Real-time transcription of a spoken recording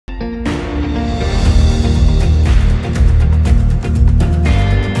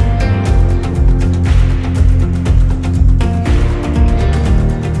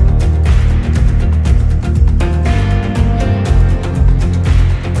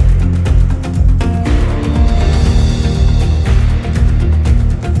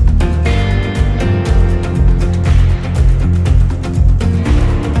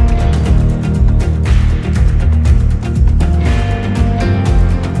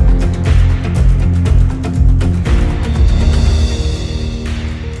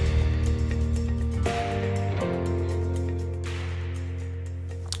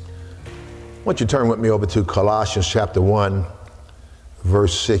want you to turn with me over to Colossians chapter 1,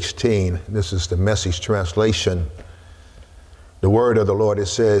 verse 16. This is the Message translation. The word of the Lord, it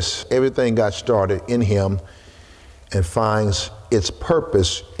says, everything got started in him and finds its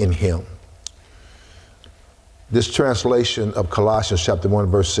purpose in him. This translation of Colossians chapter 1,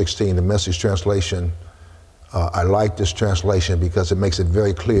 verse 16, the Message translation, I like this translation because it makes it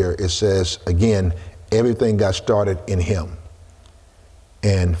very clear. It says, again, everything got started in him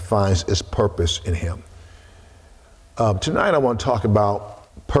and finds its purpose in him. Tonight I want to talk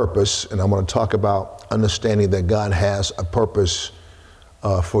about purpose, and I want to talk about understanding that God has a purpose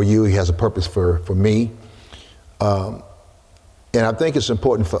for you. He has a purpose for me. And I think it's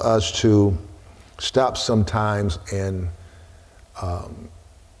important for us to stop sometimes and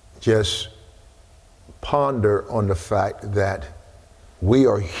just ponder on the fact that we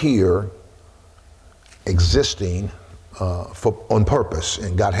are here existing on purpose,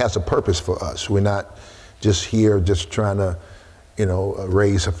 and God has a purpose for us. We're not just here just trying to,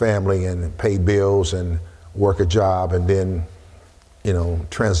 raise a family and pay bills and work a job and then,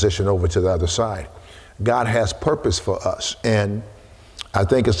 transition over to the other side. God has purpose for us, and I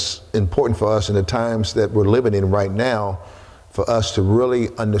think it's important for us in the times that we're living in right now for us to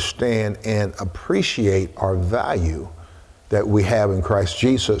really understand and appreciate our value that we have in Christ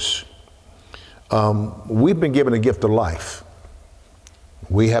Jesus. We've been given a gift of life.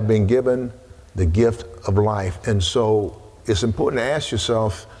 We have been given the gift of life. And so it's important to ask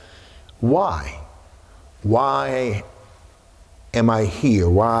yourself, why? Why am I here?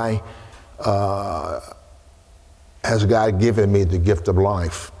 Why has God given me the gift of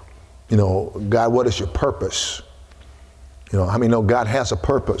life? God, what is your purpose? How many know God has a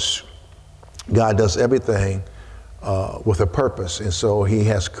purpose? God does everything with a purpose, and so he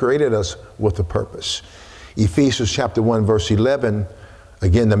has created us with a purpose. Ephesians chapter 1, verse 11,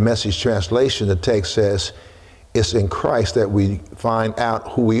 again, the Message translation, the text says, it's in Christ that we find out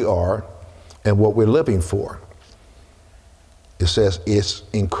who we are and what we're living for. It says it's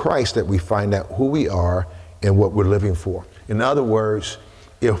in Christ that we find out who we are and what we're living for. In other words,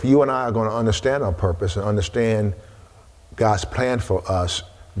 if you and I are going to understand our purpose and understand God's plan for us,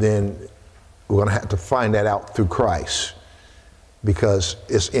 then we're going to have to find that out through Christ, because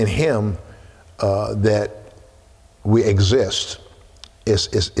it's in him that we exist.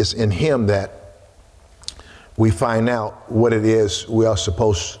 It's in him that we find out what it is we are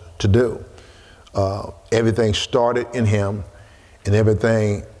supposed to do. Everything started in him, and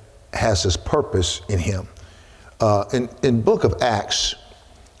everything has its purpose in him. In book of Acts,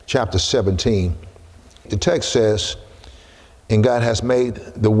 chapter 17, the text says, and God has made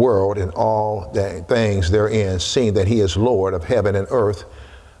the world and all the things therein, seeing that he is Lord of heaven and earth,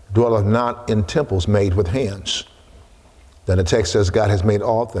 dwelleth not in temples made with hands. Then the text says God has made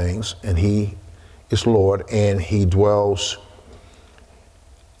all things, and he is Lord, and he dwells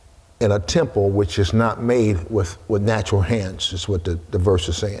in a temple which is not made with natural hands, is what the verse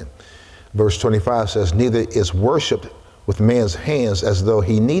is saying. Verse 25 says, neither is worshiped with man's hands as though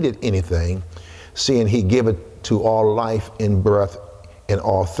he needed anything, seeing he giveth to all life and breath in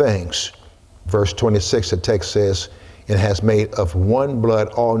all things. Verse 26, the text says, and has made of one blood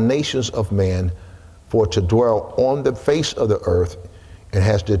all nations of man for to dwell on the face of the earth, and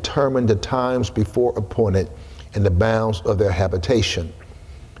has determined the times before appointed and the bounds of their habitation.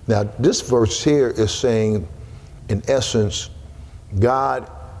 Now, this verse here is saying, in essence, God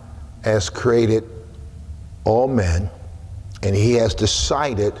has created all men, and he has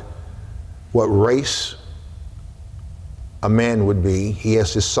decided what race a man would be. He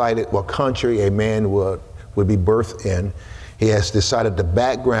has decided what country a man would be birthed in. He has decided the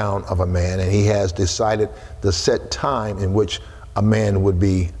background of a man, and he has decided the set time in which a man would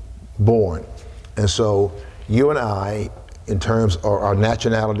be born. And so you and I, in terms of our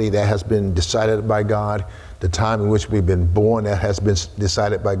nationality, that has been decided by God. The time in which we've been born, that has been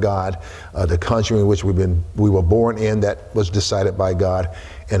decided by God. The country in which we were born in, that was decided by God.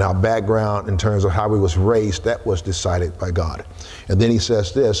 And our background in terms of how we was raised, that was decided by God. And then he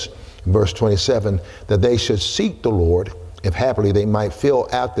says this, in verse 27, that they should seek the Lord, if happily they might feel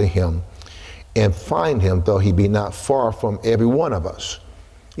after him and find him, though he be not far from every one of us.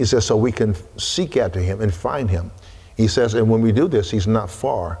 He says, so we can seek after him and find him. He says, and when we do this, he's not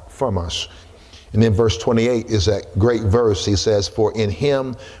far from us. And then verse 28 is that great verse. He says, for in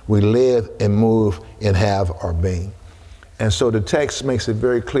him we live and move and have our being. And so the text makes it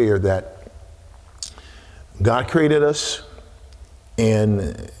very clear that God created us,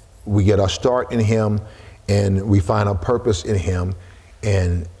 and we get our start in him, and we find our purpose in him.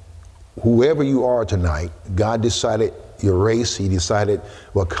 And whoever you are tonight, God decided your race. He decided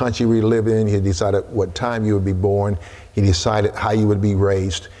what country we live in. He decided what time you would be born. He decided how you would be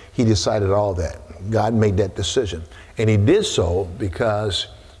raised. He decided all that. God made that decision. And he did so because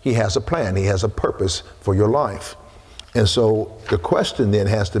he has a plan. He has a purpose for your life. And so the question then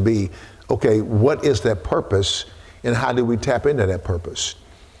has to be, okay, what is that purpose and how do we tap into that purpose?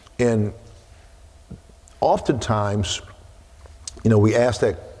 And oftentimes, we ask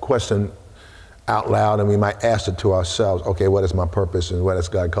that question out loud, and we might ask it to ourselves, okay, what is my purpose and what has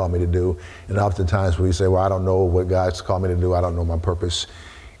God called me to do? And oftentimes we say, well, I don't know what God's called me to do. I don't know my purpose.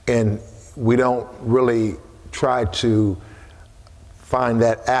 And we don't really try to find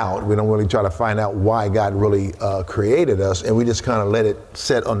that out. We don't really try to find out why God really created us, and we just kind of let it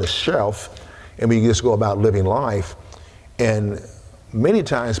sit on the shelf, and we just go about living life. And many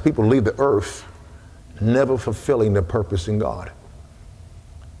times people leave the earth never fulfilling their purpose in God,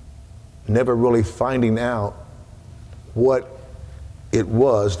 never really finding out what it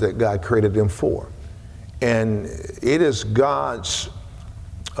was that God created them for. And it is God's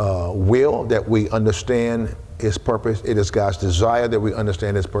will that we understand his purpose. It is God's desire that we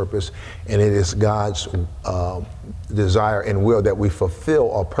understand his purpose. And it is God's desire and will that we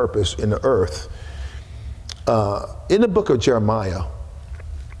fulfill our purpose in the earth. In the book of Jeremiah,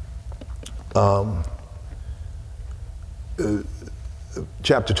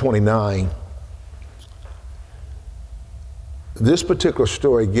 chapter 29, this particular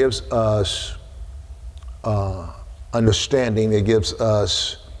story gives us understanding. It gives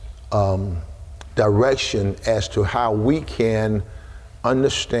us direction as to how we can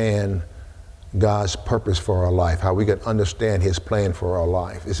understand God's purpose for our life, how we can understand his plan for our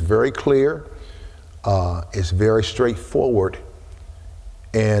life. It's very clear, it's very straightforward,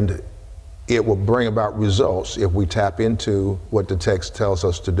 and it will bring about results if we tap into what the text tells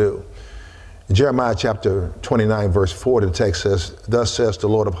us to do. In Jeremiah chapter 29, verse 4, the text says, "Thus says the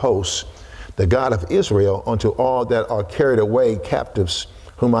Lord of hosts, the God of Israel, unto all that are carried away captives,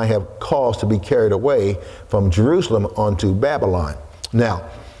 whom I have caused to be carried away from Jerusalem unto Babylon." Now,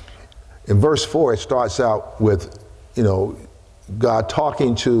 in verse 4, it starts out with, God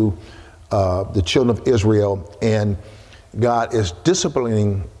talking to the children of Israel, and God is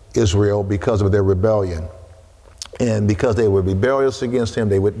disciplining Israel because of their rebellion. And because they were rebellious against him,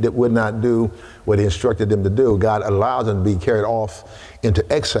 they would not do what he instructed them to do. God allowed them to be carried off into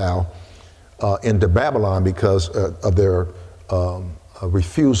exile, into Babylon, because of their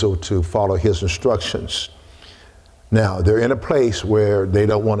refusal to follow his instructions. Now, they're in a place where they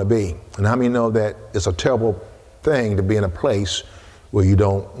don't want to be. And how many know that it's a terrible thing to be in a place where you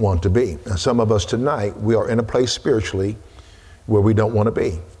don't want to be? And some of us tonight, we are in a place spiritually where we don't want to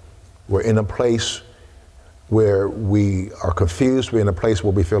be. We're in a place where we are confused. We're in a place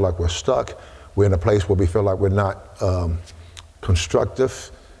where we feel like we're stuck. We're in a place where we feel like we're not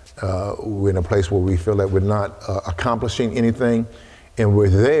constructive. We're in a place where we feel that we're not accomplishing anything. And we're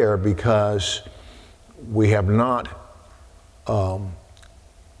there because we have not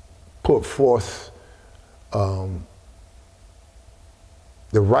put forth the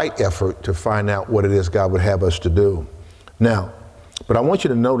right effort to find out what it is God would have us to do. Now, but I want you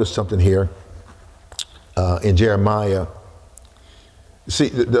to notice something here in Jeremiah. See,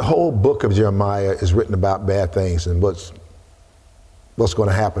 the whole book of Jeremiah is written about bad things and what's going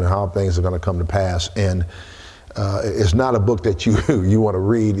to happen and how things are going to come to pass. And it's not a book that you want to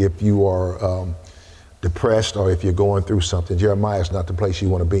read if you are depressed or if you're going through something. Jeremiah is not the place you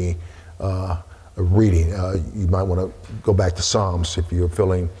want to be reading. You might want to go back to Psalms if you're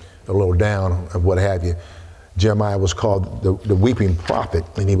feeling a little down or what have you. Jeremiah was called the weeping prophet,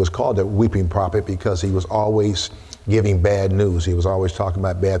 and he was called the weeping prophet because he was always giving bad news. He was always talking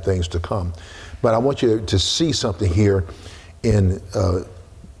about bad things to come. But I want you to see something here in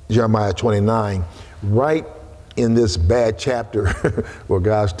Jeremiah 29, right in this bad chapter where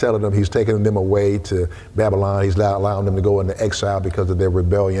God's telling them he's taking them away to Babylon. He's allowing them to go into exile because of their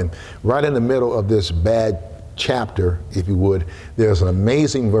rebellion. Right in the middle of this bad chapter, if you would, there's an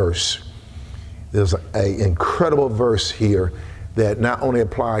amazing verse. There's an incredible verse here that not only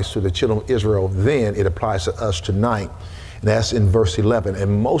applies to the children of Israel then, it applies to us tonight. And that's in verse 11.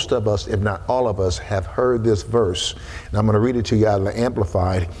 And most of us, if not all of us, have heard this verse. And I'm going to read it to you out of the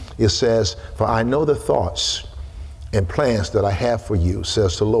Amplified. It says, "For I know the thoughts and plans that I have for you,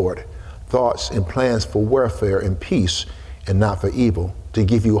 says the Lord, thoughts and plans for welfare and peace and not for evil, to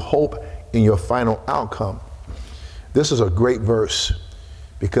give you hope in your final outcome." This is a great verse,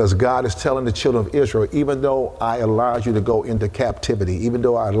 because God is telling the children of Israel, even though I allowed you to go into captivity, even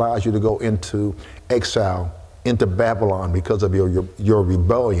though I allowed you to go into exile, into Babylon because of your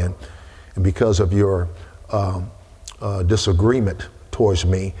rebellion and because of your disagreement towards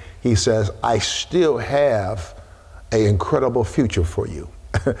me, he says, I still have an incredible future for you.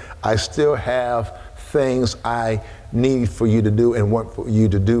 I still have things I need for you to do and want for you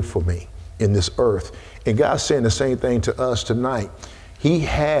to do for me in this earth. And God's saying the same thing to us tonight. He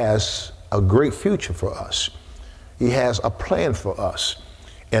has a great future for us. He has a plan for us.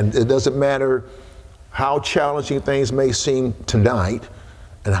 And it doesn't matter how challenging things may seem tonight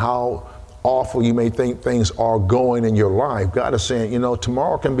and how awful you may think things are going in your life. God is saying, you know,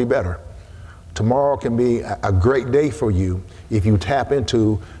 tomorrow can be better. Tomorrow can be a great day for you if you tap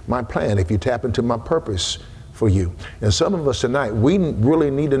into my plan, if you tap into my purpose for you. And some of us tonight, we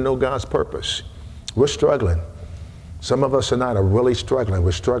really need to know God's purpose. We're struggling. Some of us tonight are really struggling.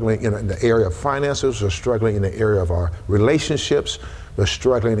 We're struggling in the area of finances. We're struggling in the area of our relationships. We're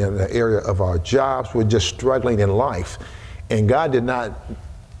struggling in the area of our jobs. We're just struggling in life. And God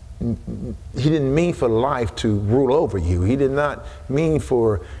He didn't mean for life to rule over you. He did not mean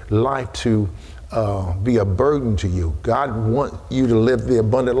for life to be a burden to you. God wants you to live the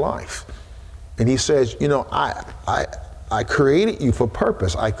abundant life. And he says, you know, I created you for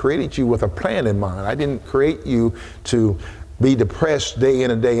purpose. I created you with a plan in mind. I didn't create you to be depressed day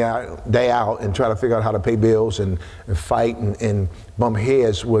in and day out and try to figure out how to pay bills and fight and bump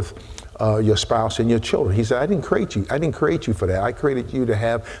heads with your spouse and your children. He said, I didn't create you. I didn't create you for that. I created you to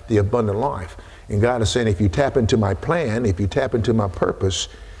have the abundant life. And God is saying, if you tap into my plan, if you tap into my purpose,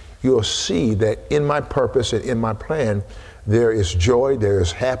 you'll see that in my purpose and in my plan, there is joy, there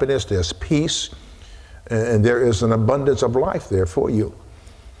is happiness, there's peace, and there is an abundance of life there for you.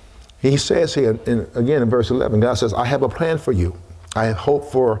 He says here, again in verse 11, God says, I have a plan for you. I have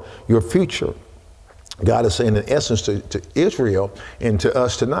hope for your future. God is saying in essence to Israel and to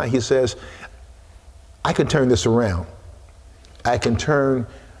us tonight, he says, I can turn this around. I can turn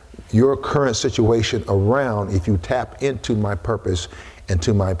your current situation around if you tap into my purpose and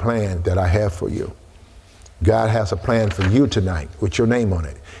to my plan that I have for you. God has a plan for you tonight with your name on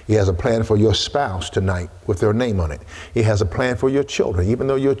it. He has a plan for your spouse tonight with their name on it. He has a plan for your children. Even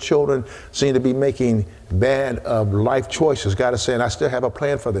though your children seem to be making bad life choices, God is saying, I still have a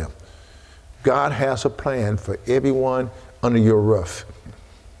plan for them. God has a plan for everyone under your roof.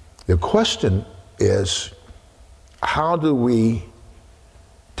 The question is, how do we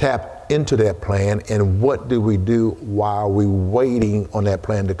tap into that plan, and what do we do while we're waiting on that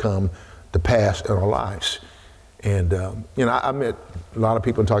plan to come to pass in our lives? And, you know, I met a lot of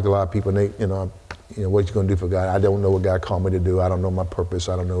people and talked to a lot of people, and they, you know, what you going to do for God? I don't know what God called me to do. I don't know my purpose.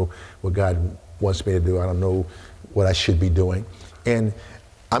 I don't know what God wants me to do. I don't know what I should be doing. And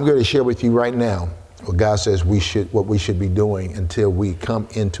I'm going to share with you right now what God says what we should be doing until we come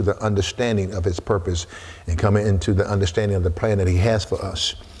into the understanding of his purpose and come into the understanding of the plan that he has for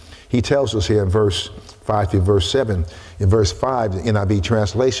us. He tells us here in verse 5 through verse 7. In verse 5, the NIV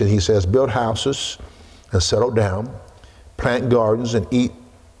translation, he says, build houses and settle down, plant gardens and eat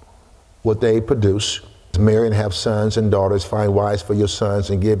what they produce, marry and have sons and daughters, find wives for your sons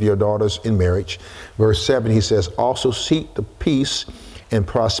and give your daughters in marriage. Verse 7, he says, also seek the peace and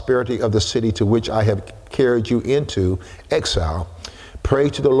prosperity of the city to which I have carried you into exile. Pray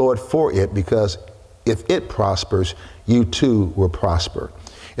to the Lord for it, because if it prospers, you too will prosper.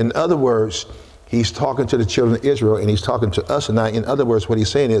 In other words, he's talking to the children of Israel, and he's talking to us tonight. In other words, what he's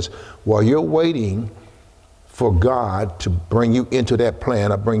saying is, while you're waiting for God to bring you into that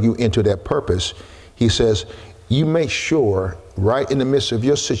plan or bring you into that purpose, he says, you make sure right in the midst of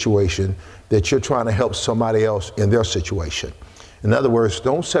your situation that you're trying to help somebody else in their situation. In other words,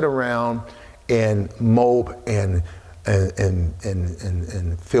 don't sit around and mope and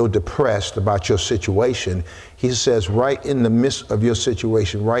feel depressed about your situation. He says, right in the midst of your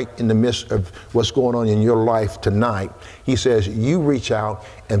situation, right in the midst of what's going on in your life tonight, he says, you reach out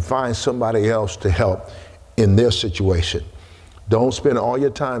and find somebody else to help in their situation. Don't spend all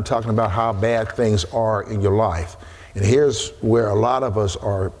your time talking about how bad things are in your life. And here's where a lot of us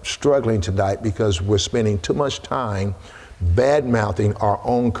are struggling tonight, because we're spending too much time bad-mouthing our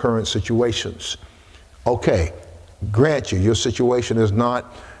own current situations. Okay, grant you, your situation is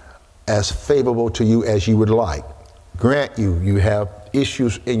not as favorable to you as you would like. Grant you, you have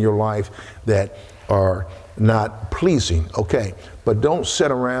issues in your life that are not pleasing, okay. But don't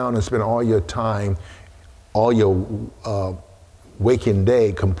sit around and spend all your time, all your waking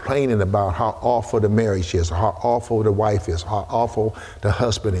day complaining about how awful the marriage is, how awful the wife is, how awful the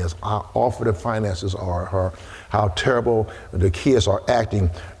husband is, how awful the finances are, how terrible the kids are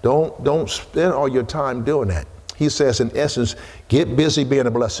acting. Don't spend all your time doing that. He says, in essence, get busy being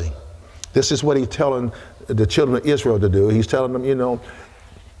a blessing. This is what he's telling the children of Israel to do. He's telling them, you know,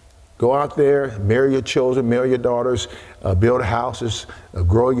 Go out there, marry your children, marry your daughters, build houses,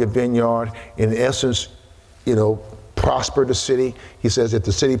 grow your vineyard. In essence, prosper the city. He says, if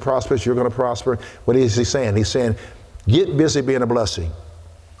the city prospers, you're going to prosper. What is he saying? He's saying, get busy being a blessing.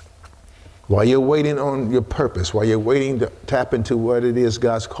 While you're waiting on your purpose, while you're waiting to tap into what it is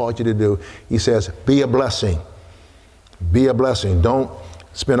God's called you to do, he says, be a blessing. Be a blessing. Don't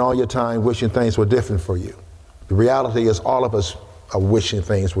spend all your time wishing things were different for you. The reality is all of us are wishing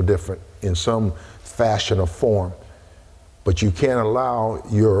things were different in some fashion or form. But you can't allow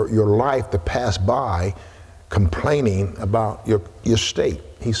your life to pass by complaining about your state.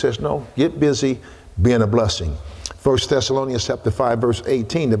 He says, no, get busy being a blessing. 1 Thessalonians chapter 5, verse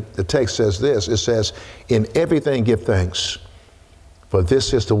 18, the text says this. It says, in everything give thanks, for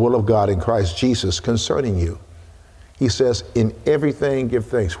this is the will of God in Christ Jesus concerning you. He says, in everything give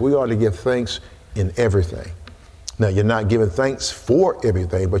thanks. We ought to give thanks in everything. Now, you're not giving thanks for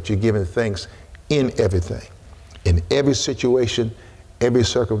everything, but you're giving thanks in everything. In every situation, every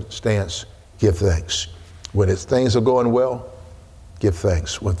circumstance, give thanks. When things are going well, give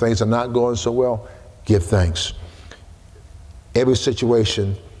thanks. When things are not going so well, give thanks. Every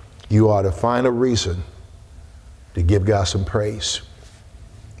situation, you ought to find a reason to give God some praise.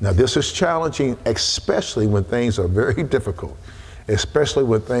 Now, this is challenging, especially when things are very difficult, especially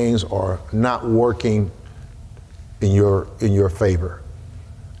when things are not working in your favor,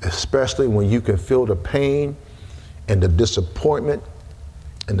 especially when you can feel the pain and the disappointment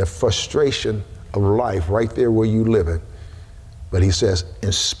and the frustration of life right there where you live in. But he says,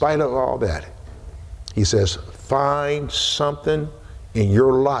 in spite of all that, he says, find something in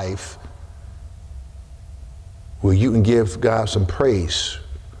your life where you can give God some praise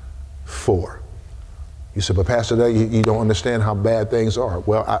for. You said, but Pastor, you don't understand how bad things are.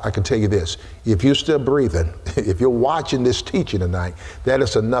 Well, I can tell you this. If you're still breathing, if you're watching this teaching tonight, that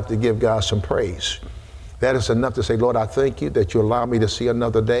is enough to give God some praise. That is enough to say, Lord, I thank you that you allow me to see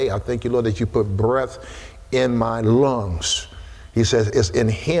another day. I thank you, Lord, that you put breath in my lungs. He says, it's in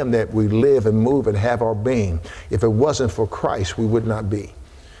him that we live and move and have our being. If it wasn't for Christ, we would not be.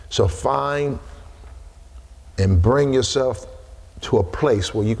 So find and bring yourself to a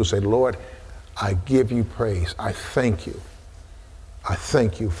place where you can say, Lord, I give you praise. I thank you. I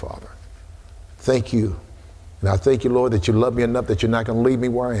thank you, Father. Thank you. And I thank you, Lord, that you love me enough that you're not going to leave me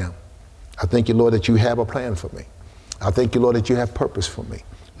where I am. I thank you, Lord, that you have a plan for me. I thank you, Lord, that you have purpose for me.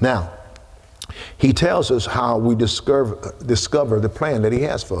 Now, he tells us how we discover the plan that he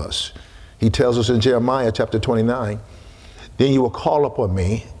has for us. He tells us in Jeremiah chapter 29, then you will call upon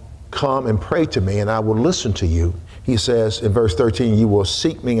me, come and pray to me, and I will listen to you. He says in verse 13, you will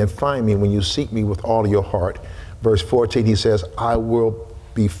seek me and find me when you seek me with all your heart. Verse 14, he says, I will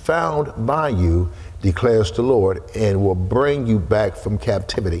be found by you, declares the Lord, and will bring you back from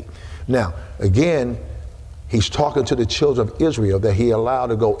captivity. Now, again, he's talking to the children of Israel that he allowed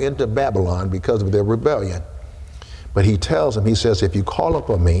to go into Babylon because of their rebellion. But he tells them, he says, if you call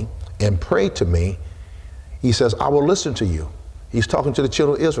upon me and pray to me, he says, I will listen to you. He's talking to the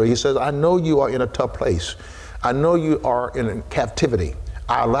children of Israel. He says, I know you are in a tough place. I know you are in captivity.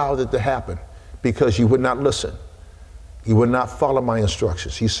 I allowed it to happen because you would not listen. You would not follow my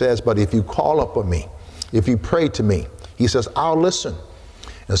instructions. He says, but if you call upon me, if you pray to me, he says, I'll listen.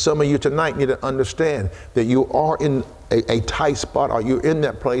 And some of you tonight need to understand that you are in a tight spot, or you're in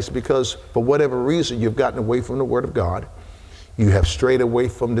that place because for whatever reason you've gotten away from the Word of God, you have strayed away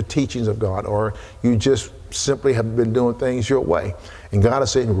from the teachings of God, or you just simply have been doing things your way. And God is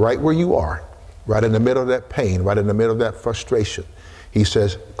saying, right where you are, right in the middle of that pain, right in the middle of that frustration, he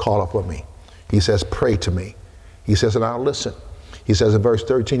says, call upon me. He says, pray to me. He says, and I'll listen. He says in verse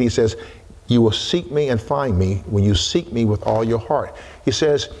 13, he says, you will seek me and find me when you seek me with all your heart. He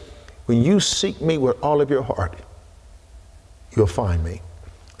says, when you seek me with all of your heart, you'll find me.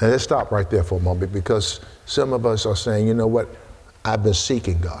 Now let's stop right there for a moment, because some of us are saying, you know what? I've been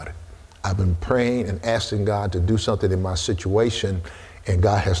seeking God. I've been praying and asking God to do something in my situation, and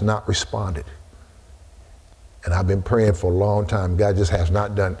God has not responded. And I've been praying for a long time. God just has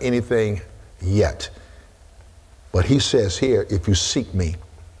not done anything yet. But he says here, if you seek me,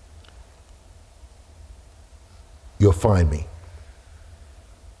 you'll find me.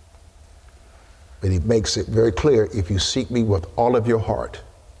 But he makes it very clear, if you seek me with all of your heart.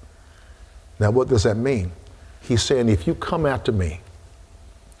 Now, what does that mean? He's saying, if you come after me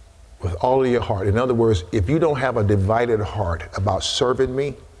with all of your heart, in other words, if you don't have a divided heart about serving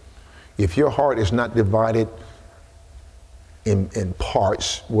me, if your heart is not divided in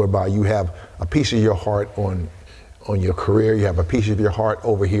parts, whereby you have a piece of your heart on your career, you have a piece of your heart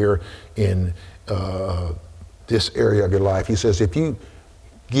over here in this area of your life. He says, if you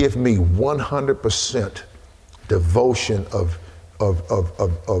give me 100% devotion of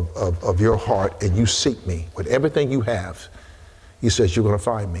your heart, and you seek me with everything you have, he says, you're going to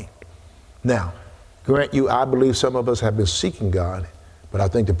find me. Now, grant you, I believe some of us have been seeking God, but I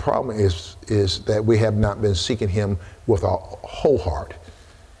think the problem is that we have not been seeking him with our whole heart.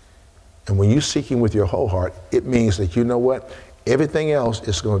 And when you seek him with your whole heart, it means that, you know what? Everything else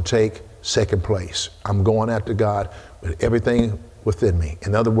is going to take second place. I'm going after God with everything within me.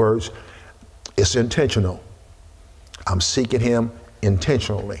 In other words, it's intentional. I'm seeking him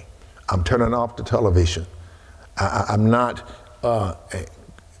intentionally. I'm turning off the television. I'm not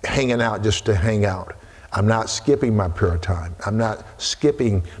hanging out just to hang out. I'm not skipping my prayer time. I'm not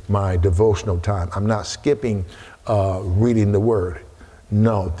skipping my devotional time. I'm not skipping reading the word.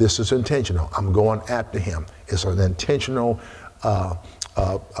 No, this is intentional. I'm going after him. It's an intentional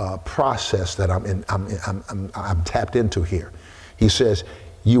process that I'm tapped into here. He says,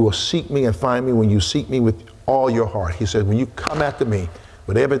 you will seek me and find me when you seek me with all your heart. He says, when you come after me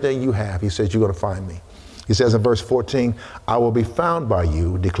with everything you have, he says, you're going to find me. He says in verse 14, I will be found by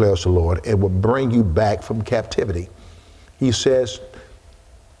you, declares the Lord, and will bring you back from captivity. He says,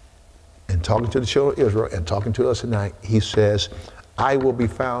 and talking to the children of Israel and talking to us tonight, he says, I will be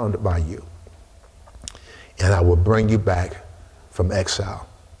found by you, and I will bring you back from exile.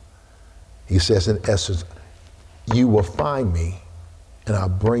 He says, in essence, you will find me, and I'll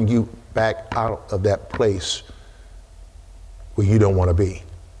bring you back out of that place where you don't want to be.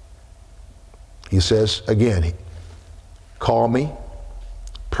 He says, again, call me,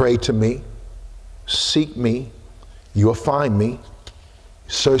 pray to me, seek me, you will find me,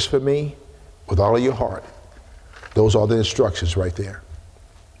 search for me with all of your heart. Those are the instructions right there.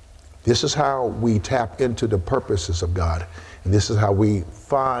 This is how we tap into the purposes of God. And this is how we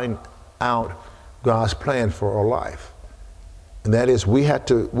find out God's plan for our life. And that is, we had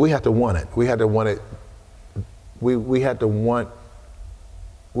to want it. We had to want it. We had to want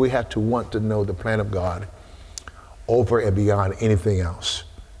to know the plan of God over and beyond anything else.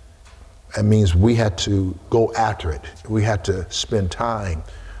 That means we had to go after it. We had to spend time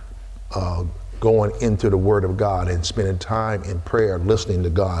going into the Word of God and spending time in prayer, listening to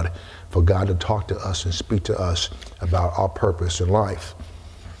God, for God to talk to us and speak to us about our purpose in life.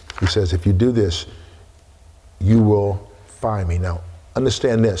 He says, if you do this, you will find me. Now,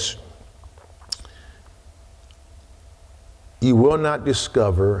 understand this. You will not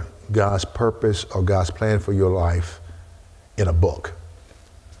discover God's purpose or God's plan for your life in a book.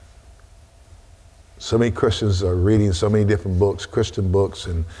 So many Christians are reading so many different books, Christian books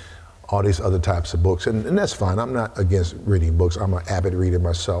and all these other types of books, and that's fine. I'm not against reading books. I'm an avid reader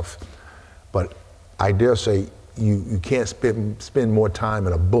myself. But I dare say you can't spend more time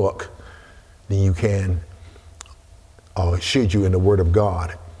in a book than you can or should you in the Word of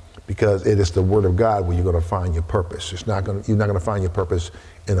God, because it is the Word of God where you're going to find your purpose. You're not going to find your purpose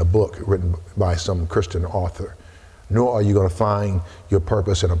in a book written by some Christian author, nor are you going to find your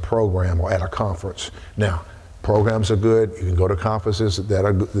purpose in a program or at a conference. Now, programs are good. You can go to conferences that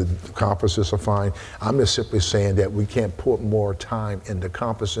are good. The conferences are fine. I'm just simply saying that we can't put more time into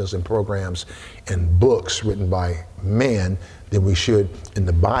conferences and programs and books written by men than we should in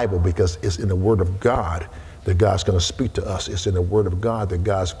the Bible, because it's in the Word of God that God's going to speak to us. It's in the Word of God that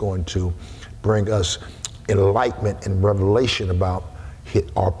God's going to bring us enlightenment and revelation about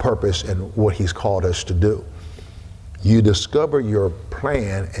our purpose and what He's called us to do. You discover your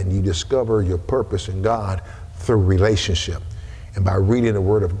plan and you discover your purpose in God through relationship. And by reading the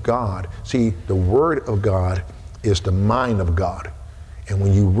Word of God, see, the Word of God is the mind of God. And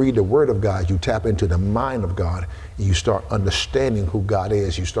when you read the Word of God, you tap into the mind of God, and you start understanding who God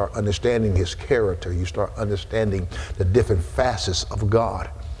is. You start understanding His character. You start understanding the different facets of God.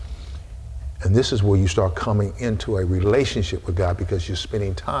 And this is where you start coming into a relationship with God, because you're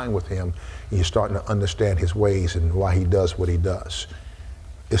spending time with Him and you're starting to understand His ways and why He does what He does.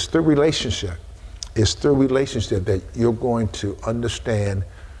 It's through relationship. It's through relationship that you're going to understand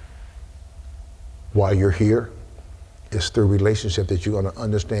why you're here. It's through relationship that you're going to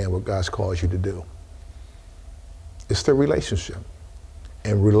understand what God's called you to do. It's through relationship.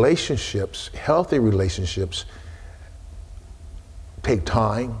 And relationships, healthy relationships, take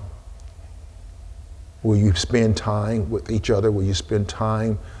time, where you spend time with each other, where you spend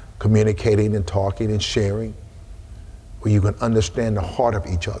time communicating and talking and sharing, where you can understand the heart of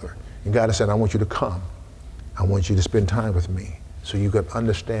each other. And God has said, I want you to come. I want you to spend time with me so you can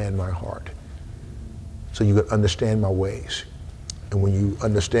understand my heart, so you can understand my ways. And when you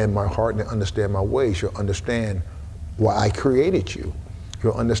understand my heart and understand my ways, you'll understand why I created you.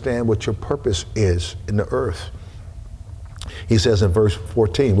 You'll understand what your purpose is in the earth. He says in verse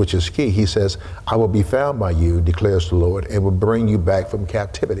 14, which is key, he says, I will be found by you, declares the Lord, and will bring you back from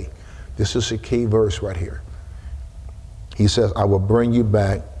captivity. This is a key verse right here. He says, I will bring you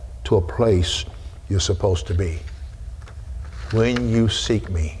back to a place you're supposed to be. When you seek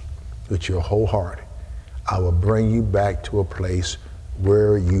me with your whole heart, I will bring you back to a place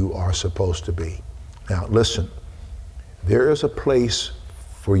where you are supposed to be. Now, listen, there is a place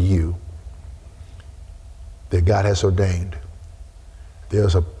for you that God has ordained.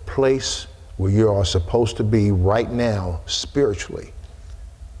 There's a place where you are supposed to be right now, spiritually,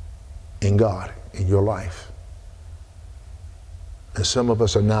 in God, in your life. And some of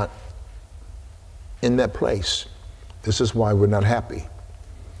us are not in that place. This is why we're not happy.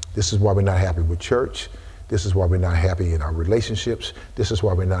 This is why we're not happy with church. This is why we're not happy in our relationships. This is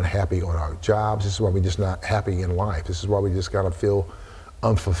why we're not happy on our jobs. This is why we're just not happy in life. This is why we just gotta feel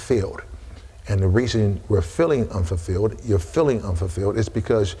unfulfilled. And the reason we're feeling unfulfilled, you're feeling unfulfilled, is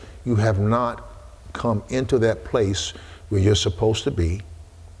because you have not come into that place where you're supposed to be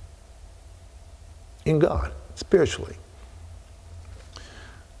in God, spiritually.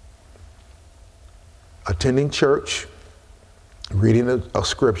 Attending church, reading a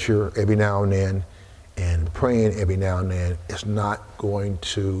scripture every now and then, and praying every now and then is not going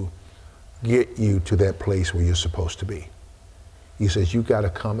to get you to that place where you're supposed to be. He says, you got to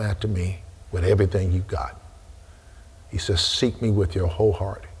come after me with everything you've got. He says, seek me with your whole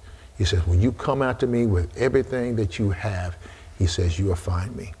heart. He says, when you come after me with everything that you have, he says, you will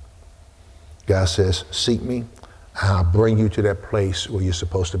find me. God says, seek me, and I'll bring you to that place where you're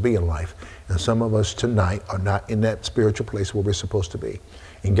supposed to be in life. And some of us tonight are not in that spiritual place where we're supposed to be.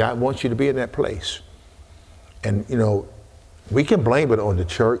 And God wants you to be in that place. And, you know, we can blame it on the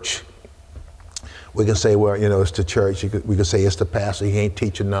church. We can say, well, you know, it's the church. We can say it's the pastor. He ain't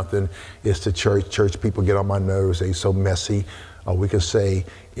teaching nothing. It's the church. Church people get on my nerves. They're so messy. Or we can say,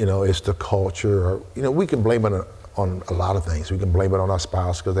 you know, it's the culture. Or, you know, we can blame it on a lot of things. We can blame it on our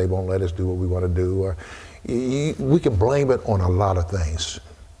spouse because they won't let us do what we want to do. Or we can blame it on a lot of things.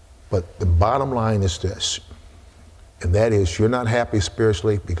 But the bottom line is this, and that is you're not happy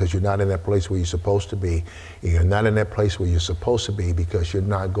spiritually because you're not in that place where you're supposed to be. And you're not in that place where you're supposed to be because you're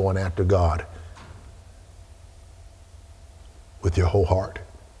not going after God with your whole heart.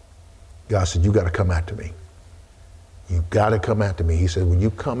 God said, you got to come after me. You got to come after me. He said, when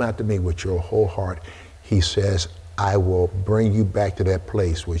you come after me with your whole heart, he says, I will bring you back to that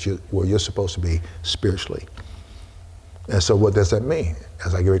place where you're supposed to be spiritually. And so what does that mean?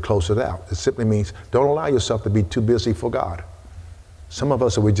 As I get ready to close it out, it simply means don't allow yourself to be too busy for God. Some of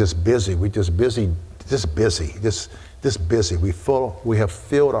us we're just busy. We're just busy. We have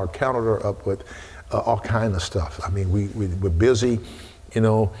filled our calendar up with all kinds of stuff. I mean, we're busy, you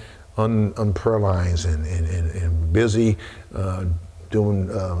know, on prayer lines and busy doing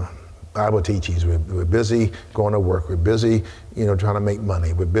Bible teachings. We're busy going to work. We're busy, you know, trying to make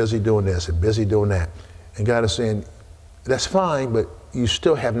money. We're busy doing this and busy doing that. And God is saying, that's fine, but you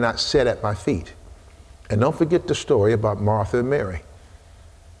still have not sat at my feet. And don't forget the story about Martha and Mary.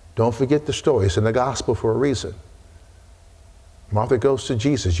 Don't forget the story. It's in the gospel for a reason. Martha goes to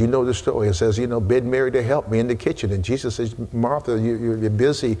Jesus. You know the story. It says, you know, bid Mary to help me in the kitchen. And Jesus says, Martha, you're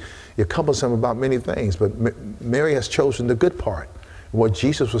busy. You're cumbersome about many things. But Mary has chosen the good part. What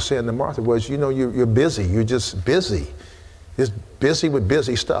Jesus was saying to Martha was, you know, you're busy. You're just busy. Just busy with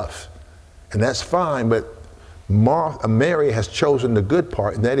busy stuff. And that's fine, but Mary has chosen the good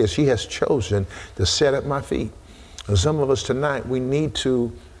part, and that is she has chosen to sit at my feet. And some of us tonight, we need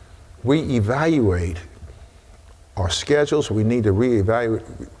to reevaluate our schedules. We need to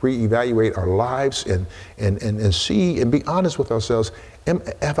reevaluate our lives and see and be honest with ourselves.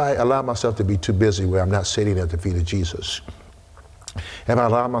 Have I allowed myself to be too busy where I'm not sitting at the feet of Jesus? Have I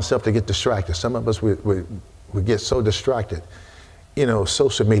allowed myself to get distracted? Some of us, we get so distracted. You know,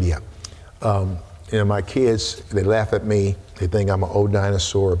 social media. You know, my kids, they laugh at me. They think I'm an old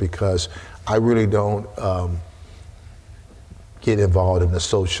dinosaur because I really don't get involved in the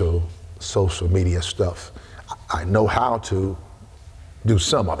social media stuff. I know how to do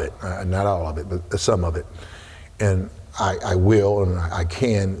some of it, not all of it, but some of it. And I will and I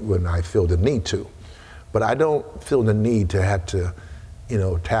can when I feel the need to. But I don't feel the need to have to, you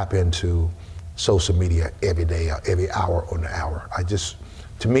know, tap into social media every day, or every hour on the hour.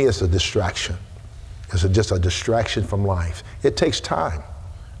 To me, it's a distraction. It's just a distraction from life. It takes time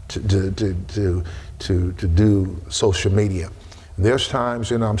to do social media. There's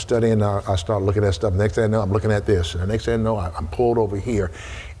times, you know, I'm studying, I start looking at stuff. Next thing I know, I'm looking at this. And the next thing I know, I'm pulled over here.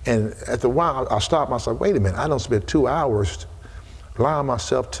 And after a while, I'll stop myself, wait a minute, I don't spend 2 hours allowing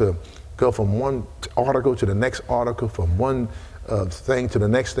myself to go from one article to the next article, from one thing to the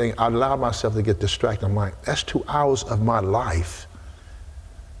next thing. I allow myself to get distracted. I'm like, that's 2 hours of my life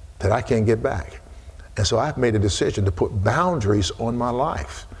that I can't get back. And so I've made a decision to put boundaries on my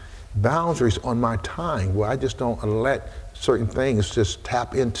life, boundaries on my time, where I just don't let certain things just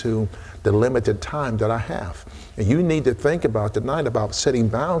tap into the limited time that I have. And you need to think about tonight about setting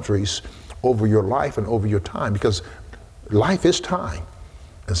boundaries over your life and over your time, because life is time.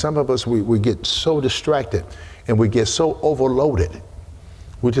 And some of us, we get so distracted and we get so overloaded.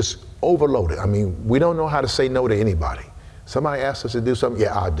 We're just overloaded. I mean, we don't know how to say no to anybody. Somebody asks us to do something,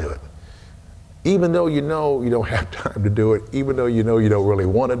 yeah, I'll do it. Even though you know you don't have time to do it, even though you know you don't really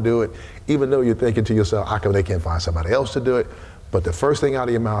want to do it, even though you're thinking to yourself, they can't find somebody else to do it, but the first thing out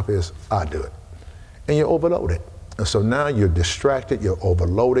of your mouth is, I'll do it. And you're overloaded. And so now you're distracted, you're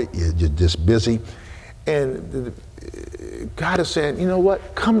overloaded, you're just busy. And God is saying, you know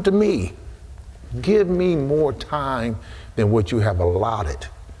what, come to me. Give me more time than what you have allotted.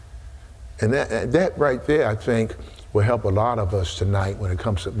 And that right there, I think, will help a lot of us tonight when it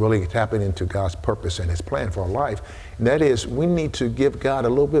comes to really tapping into God's purpose and his plan for our life. And that is, we need to give God a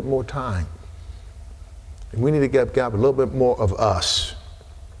little bit more time. We need to give God a little bit more of us.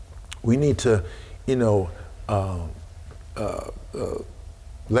 We need to,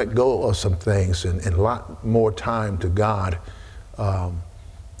 let go of some things and a lot more time to God,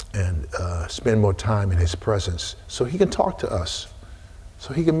 and spend more time in his presence so he can talk to us,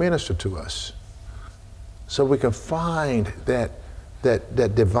 so he can minister to us, so we can find that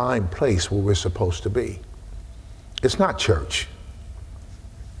divine place where we're supposed to be. It's not church.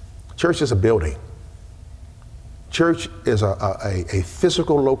 Church is a building. Church is a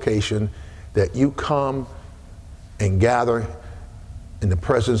physical location that you come and gather in the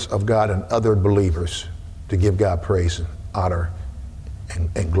presence of God and other believers to give God praise and honor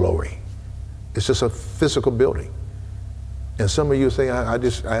and glory. It's just a physical building. And some of you say,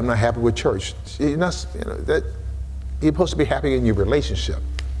 I'm not happy with church. You're supposed to be happy in your relationship,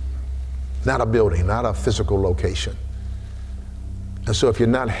 not a building, not a physical location. And so if you're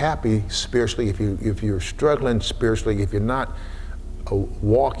not happy spiritually, if you're struggling spiritually, if you're not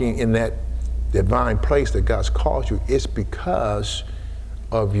walking in that divine place that God's called you, it's because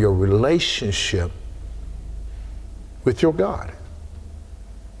of your relationship with your God.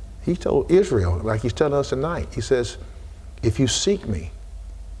 He told Israel, like he's telling us tonight, he says, if you seek me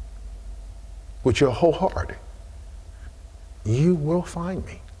with your whole heart, you will find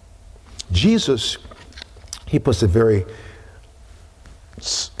me. Jesus, he puts it in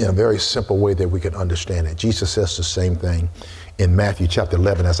a very simple way that we can understand it. Jesus says the same thing in Matthew chapter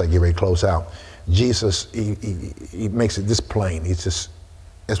 11 as I get ready to close out. Jesus, he makes it this plain.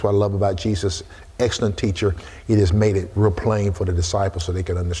 That's what I love about Jesus. Excellent teacher. He just made it real plain for the disciples so they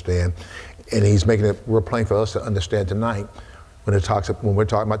could understand. And he's making it real plain for us to understand tonight when we're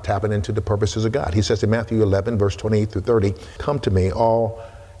talking about tapping into the purposes of God. He says in Matthew 11, verse 28 through 30, come to me, all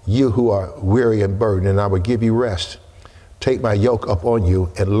you who are weary and burdened, and I will give you rest. Take my yoke upon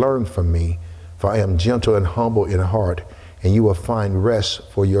you and learn from me, for I am gentle and humble in heart, and you will find rest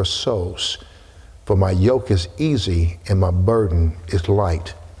for your souls. For my yoke is easy and my burden is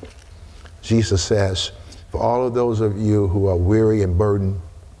light. Jesus says, for all of those of you who are weary and burdened,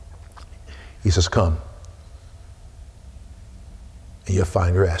 he says, come, and you'll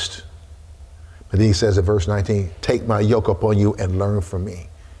find rest. But then he says in verse 19, take my yoke upon you and learn from me.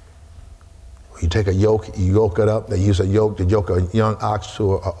 When you take a yoke, you yoke it up. They use a yoke to yoke a young ox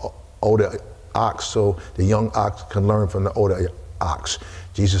to an older ox so the young ox can learn from the older ox.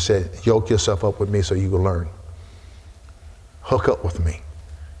 Jesus said, yoke yourself up with me so you can learn. Hook up with me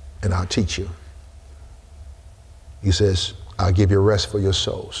and I'll teach you. He says, I'll give you rest for your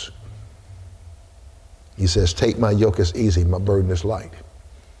souls. He says, take my yoke is easy, my burden is light.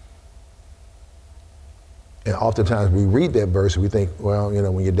 And oftentimes we read that verse and we think, well,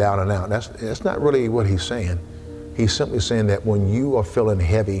 when you're down and out, that's not really what he's saying. He's simply saying that when you are feeling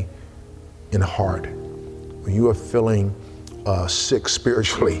heavy in heart, when you are feeling sick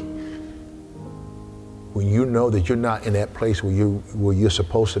spiritually, when you know that you're not in that place where you're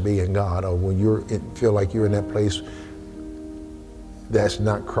supposed to be in God, or when you feel like you're in that place that's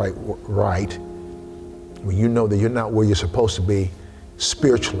not quite right, when you know that you're not where you're supposed to be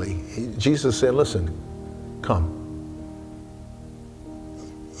spiritually, Jesus said, listen, come,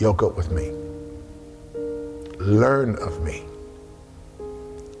 yoke up with me, learn of me,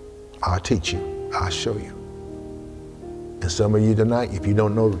 I'll teach you, I'll show you. And some of you tonight, if you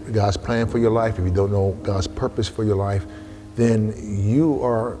don't know God's plan for your life, if you don't know God's purpose for your life, then you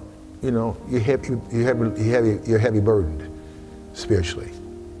are, you're heavy burdened spiritually.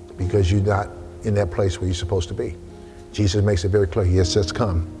 because you're not in that place where you're supposed to be. Jesus makes it very clear. He says,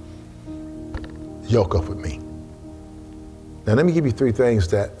 come, yoke up with me. Now let me give you 3 things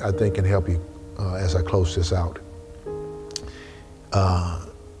that I think can help you as I close this out.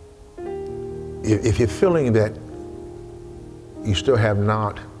 If you're feeling that you still have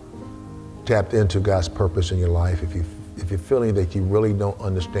not tapped into God's purpose in your life, if you're feeling that you really don't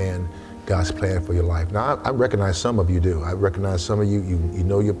understand God's plan for your life. Now, I recognize some of you do. I recognize some of you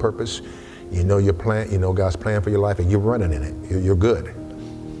know your purpose, you know your plan, you know God's plan for your life, and you're running in it. You're good.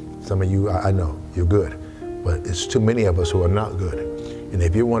 Some of you, I know, you're good. But it's too many of us who are not good. And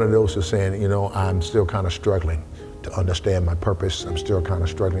if you're one of those who's saying, you know, I'm still kind of struggling to understand my purpose, I'm still kind of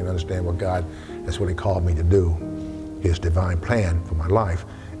struggling to understand what God, that's what He called me to do, His divine plan for my life.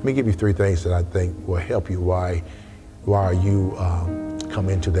 Let me give you 3 things that I think will help you while you come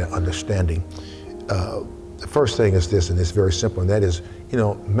into that understanding. The first thing is this, and it's very simple, and that is, you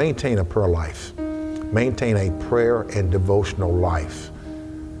know, maintain a prayer life. Maintain a prayer and devotional life.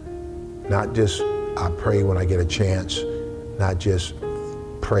 Not just, I pray when I get a chance, not just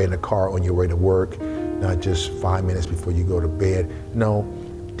pray in the car on your way to work, not just 5 minutes before you go to bed. No,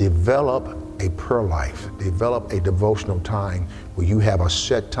 develop a prayer life. Develop a devotional time where you have a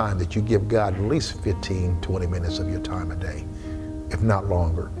set time that you give God at least 15, 20 minutes of your time a day, if not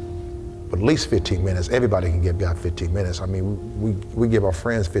longer. But at least 15 minutes. Everybody can give God 15 minutes. I mean, we give our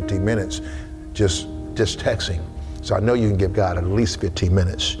friends 15 minutes just texting. So I know you can give God at least 15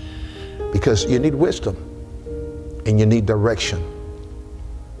 minutes because you need wisdom and you need direction.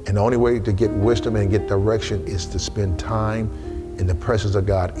 And the only way to get wisdom and get direction is to spend time in the presence of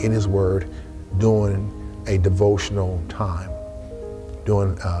God, in His Word, doing a devotional time,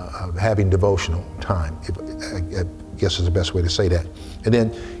 having devotional time. I guess is the best way to say that. And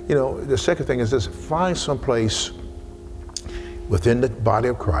then, you know, the second thing is this: find some place within the body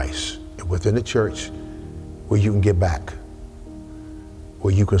of Christ, within the church, where you can give back,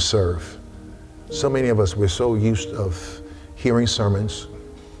 where you can serve. So many of us, we're so used of hearing sermons,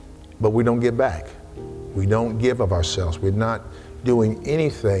 but we don't give back. We don't give of ourselves. We're not doing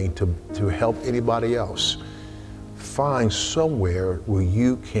anything to help anybody else. Find somewhere where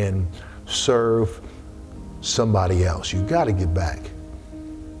you can serve somebody else. You got to give back.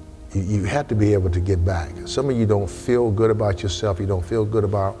 You have to be able to give back. Some of you don't feel good about yourself. You don't feel good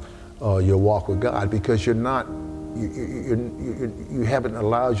about your walk with God because you haven't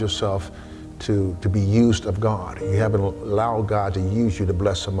allowed yourself to be used of God. You haven't allowed God to use you to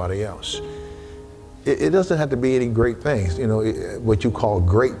bless somebody else. It doesn't have to be any great things, you know, what you call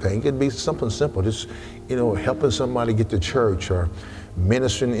great thing. It can be something simple, just, you know, helping somebody get to church, or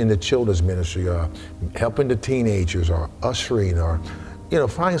ministering in the children's ministry, or helping the teenagers, or ushering, or, you know,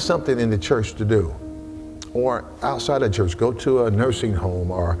 find something in the church to do. Or outside the church, go to a nursing home,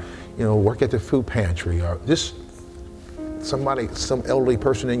 or, you know, work at the food pantry, or just some elderly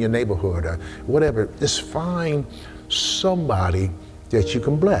person in your neighborhood, or whatever. Just find somebody that you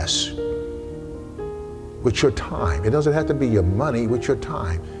can bless with your time. It doesn't have to be your money, with your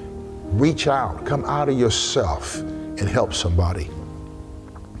time. Reach out, come out of yourself and help somebody.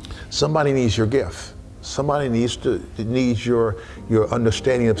 Somebody needs your gift. Somebody needs your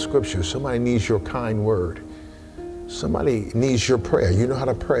understanding of Scripture. Somebody needs your kind word. Somebody needs your prayer. You know how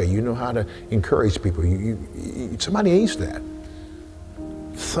to pray. You know how to encourage people. Somebody needs that.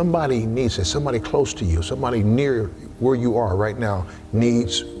 Somebody needs it. Somebody close to you, somebody near where you are right now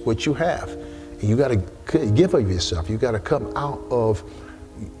needs what you have. And you got to give of yourself. You got to come out of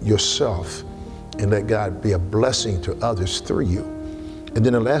yourself and let God be a blessing to others through you. And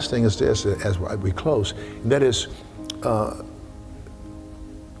then the last thing is this, as we close, and that is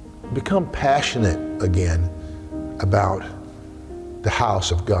become passionate again about the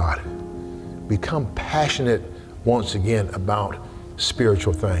house of God. Become passionate once again about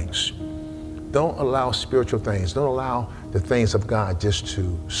spiritual things. Don't allow spiritual things, don't allow the things of God just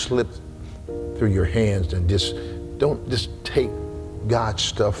to slip through your hands, and don't just take God's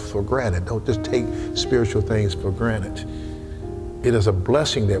stuff for granted. Don't just take spiritual things for granted. It is a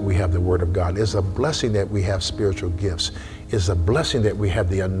blessing that we have the Word of God. It's a blessing that we have spiritual gifts. It's a blessing that we have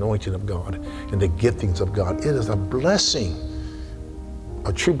the anointing of God and the giftings of God. It is a blessing,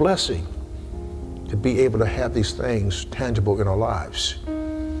 a true blessing, to be able to have these things tangible in our lives.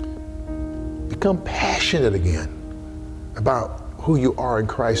 Become passionate again about who you are in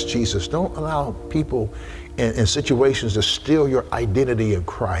Christ Jesus. Don't allow people and situations to steal your identity in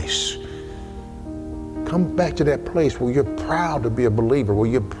Christ. Come back to that place where you're proud to be a believer, where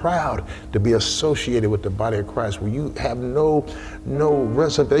you're proud to be associated with the body of Christ, where you have no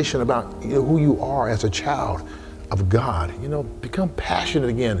reservation about who you are as a child of God. You know, become passionate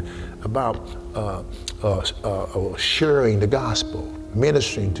again about sharing the gospel,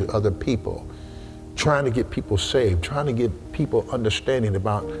 ministering to other people, trying to get people saved, trying to get people understanding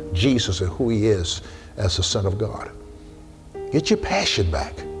about Jesus and who he is as the Son of God. Get your passion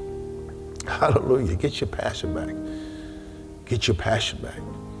back. Hallelujah. Get your passion back. Get your passion back.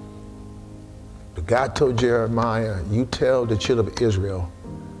 But God told Jeremiah, you tell the children of Israel,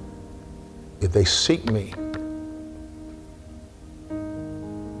 if they seek me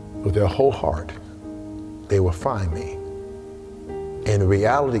with their whole heart, they will find me. And the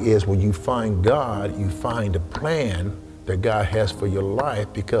reality is, when you find God, you find the plan that God has for your life,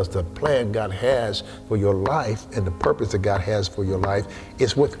 because the plan God has for your life and the purpose that God has for your life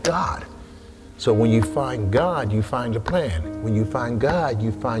is with God. So when you find God, you find the plan. When you find God,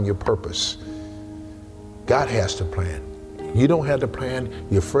 you find your purpose. God has the plan. You don't have the plan.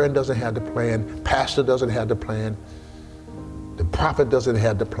 Your friend doesn't have the plan. Pastor doesn't have the plan. The prophet doesn't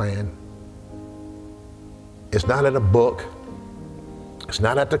have the plan. It's not in a book. It's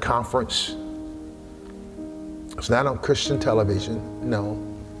not at the conference. It's not on Christian television. No,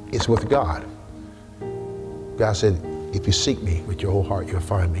 it's with God. God said, if you seek me with your whole heart, you'll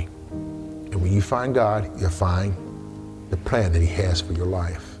find me. And when you find God, you'll find the plan that he has for your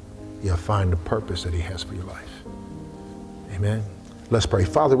life. You'll find the purpose that he has for your life. Amen. Let's pray.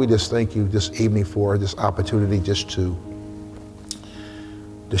 Father, we just thank you this evening for this opportunity just to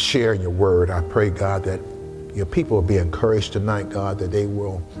share in your word. I pray, God, that your people will be encouraged tonight, God, that they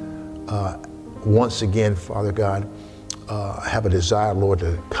will once again, Father God, have a desire, Lord,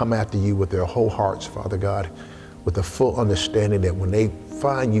 to come after you with their whole hearts, Father God, with the full understanding that when they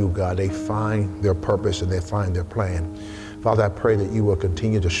find you, God, they find their purpose and they find their plan. Father, I pray that you will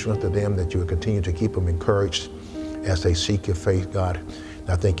continue to strengthen them, that you will continue to keep them encouraged as they seek your faith, God. And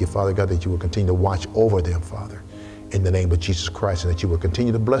I thank you, Father God, that you will continue to watch over them, Father, in the name of Jesus Christ, and that you will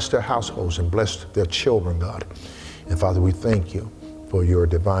continue to bless their households and bless their children, God. And Father, we thank you for your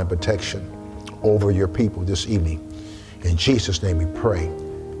divine protection over your people this evening. In Jesus' name we pray,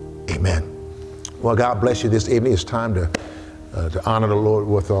 amen. Well, God bless you this evening. It's time to honor the Lord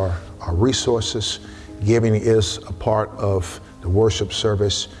with our resources. Giving is a part of the worship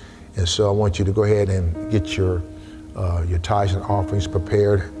service. And so I want you to go ahead and get your tithes and offerings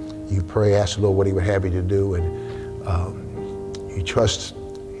prepared. You pray, ask the Lord what he would have you to do, and you trust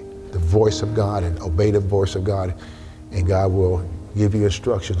the voice of God and obey the voice of God, and God will give you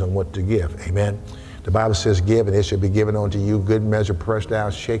instructions on what to give. Amen. The Bible says, give and it shall be given unto you, good measure, pressed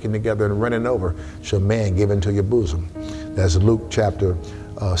down, shaken together, and running over, shall man give into your bosom. That's Luke chapter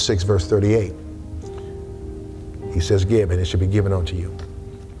 6, verse 38. He says, give and it shall be given unto you.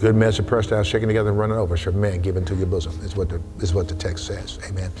 Good measure, pressed down, shaken together, and running over, shall man give into your bosom, is what the text says.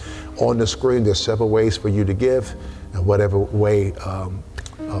 Amen. On the screen, there's several ways for you to give, and whatever way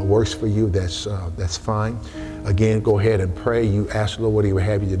works for you, that's fine. Again, go ahead and pray. You ask the Lord what he would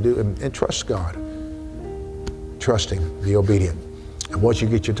have you to do, and trust God. Trust him, be obedient. And once you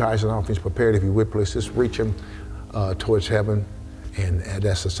get your tithes and offerings prepared, if you would, please just reach him towards heaven, and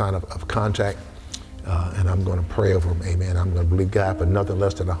that's a sign of contact. And I'm going to pray over them. Amen. I'm going to believe God for nothing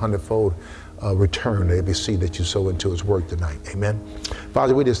less than 100-fold return to every seed that you sow into his work tonight. Amen.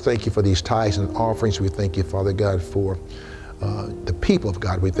 Father, we just thank you for these tithes and offerings. We thank you, Father God, for the people of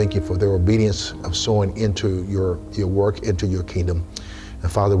God. We thank you for their obedience of sowing into your work, into your kingdom.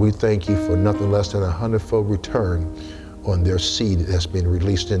 And Father, we thank you for nothing less than 100-fold return on their seed that's been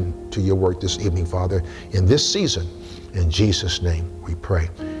released into your work this evening, Father, in this season. In Jesus' name we pray.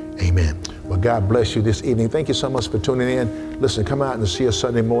 Amen. Well, God bless you this evening. Thank you so much for tuning in. Listen, come out and see us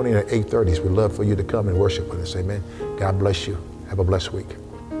Sunday morning at 8:30. We'd love for you to come and worship with us. Amen. God bless you. Have a blessed week.